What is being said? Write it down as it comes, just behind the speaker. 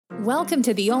Welcome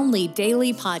to the only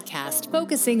daily podcast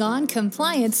focusing on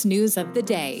compliance news of the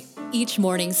day. Each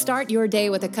morning, start your day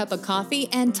with a cup of coffee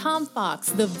and Tom Fox,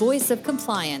 the voice of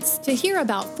compliance, to hear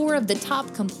about 4 of the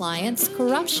top compliance,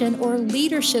 corruption, or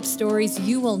leadership stories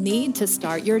you will need to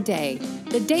start your day.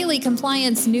 The Daily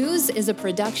Compliance News is a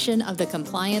production of the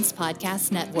Compliance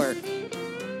Podcast Network.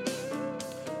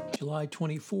 July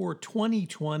 24,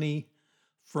 2020,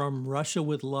 from Russia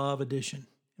with Love edition.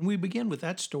 And we begin with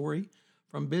that story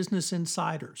from Business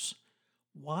Insiders.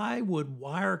 Why would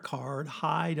Wirecard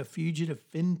hide a fugitive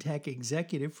fintech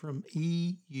executive from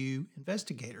EU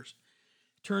investigators?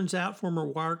 Turns out former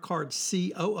Wirecard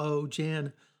COO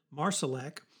Jan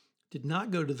Marsalek did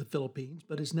not go to the Philippines,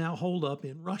 but is now holed up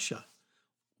in Russia.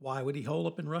 Why would he hole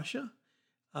up in Russia?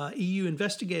 EU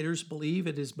investigators believe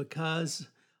it is because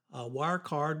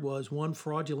Wirecard was one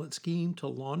fraudulent scheme to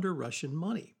launder Russian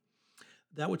money.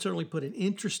 That would certainly put an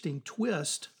interesting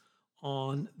twist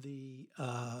on the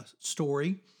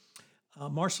story.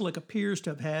 Marsalek appears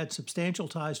to have had substantial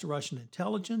ties to Russian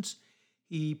intelligence.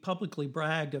 He publicly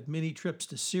bragged of many trips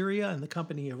to Syria in the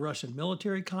company of Russian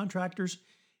military contractors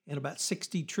and about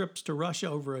 60 trips to Russia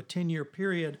over a 10-year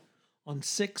period on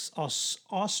 6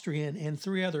 Austrian and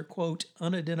 3 other, quote,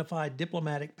 unidentified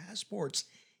diplomatic passports,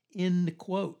 end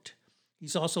quote.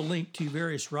 He's also linked to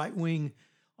various right-wing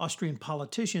Austrian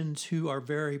politicians who are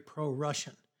very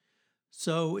pro-Russian.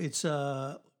 So it's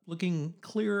looking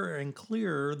clearer and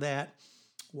clearer that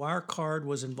Wirecard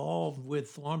was involved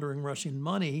with laundering Russian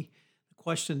money. The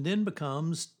question then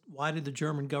becomes, why did the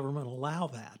German government allow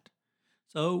that?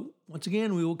 So once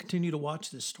again, we will continue to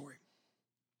watch this story.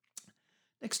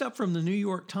 Next up from the New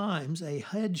York Times, a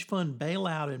hedge fund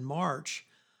bailout in March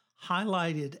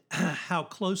highlighted how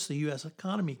close the U.S.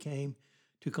 economy came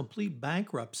to complete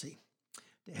bankruptcy.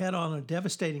 To head on a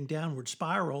devastating downward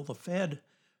spiral, the Fed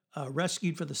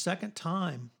rescued for the second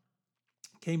time,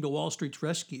 came to Wall Street's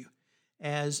rescue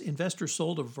as investors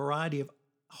sold a variety of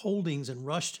holdings and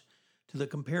rushed to the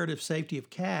comparative safety of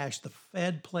cash. The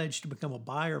Fed pledged to become a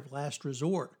buyer of last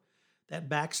resort. That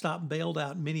backstop bailed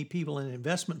out many people and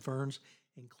investment firms,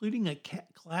 including a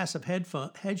class of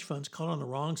hedge funds caught on the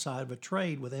wrong side of a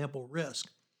trade with ample risk.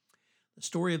 The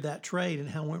story of that trade and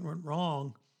how it went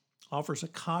wrong offers a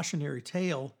cautionary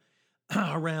tale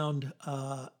around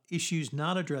issues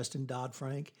not addressed in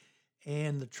Dodd-Frank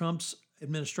and the Trump's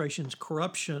administration's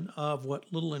corruption of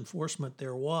what little enforcement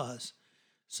there was.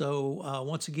 So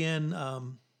once again,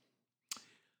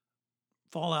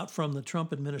 fallout from the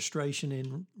Trump administration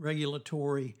in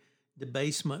regulatory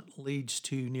debasement leads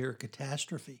to near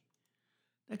catastrophe.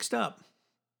 Next up,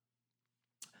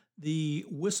 the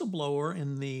whistleblower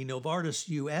in the Novartis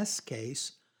U.S.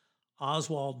 case,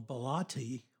 Oswald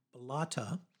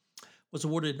Balata, was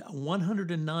awarded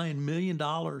 $109 million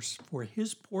for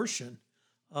his portion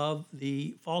of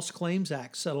the False Claims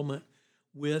Act settlement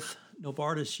with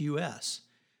Novartis U.S.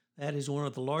 That is one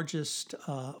of the largest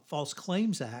False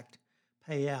Claims Act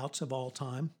payouts of all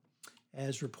time.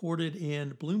 As reported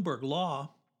in Bloomberg Law,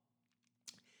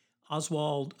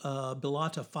 Oswald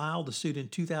Balata filed the suit in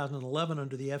 2011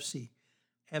 under the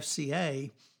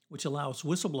FCA, which allows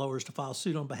whistleblowers to file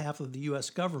suit on behalf of the U.S.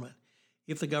 government.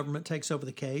 If the government takes over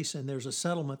the case and there's a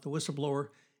settlement, the whistleblower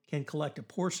can collect a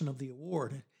portion of the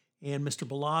award. And Mr.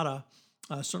 Balata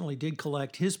certainly did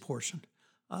collect his portion.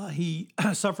 He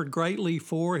suffered greatly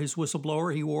for his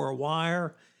whistleblower. He wore a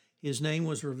wire. His name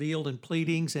was revealed in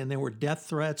pleadings, and there were death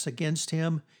threats against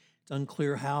him. It's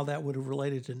unclear how that would have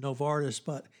related to Novartis,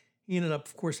 but he ended up,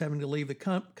 of course, having to leave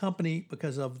the company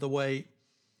because of the way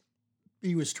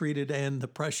he was treated and the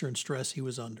pressure and stress he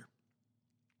was under.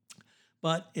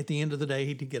 But at the end of the day,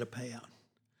 he did get a payout.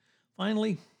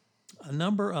 Finally, a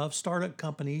number of startup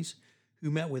companies who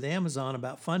met with Amazon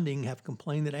about funding have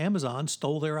complained that Amazon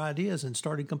stole their ideas and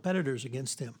started competitors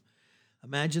against them.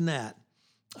 Imagine that.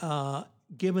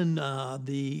 Given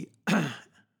the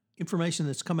information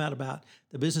that's come out about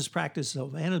the business practices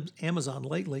of Amazon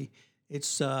lately, it's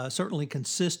certainly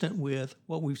consistent with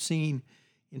what we've seen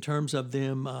in terms of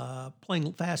them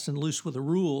playing fast and loose with the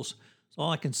rules. So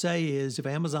all I can say is if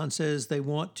Amazon says they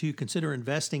want to consider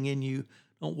investing in you,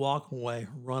 don't walk away,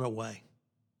 run away.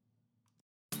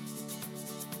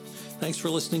 Thanks for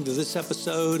listening to this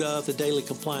episode of the Daily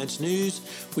Compliance News,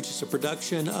 which is a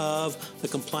production of the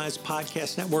Compliance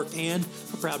Podcast Network and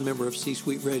a proud member of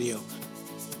C-Suite Radio.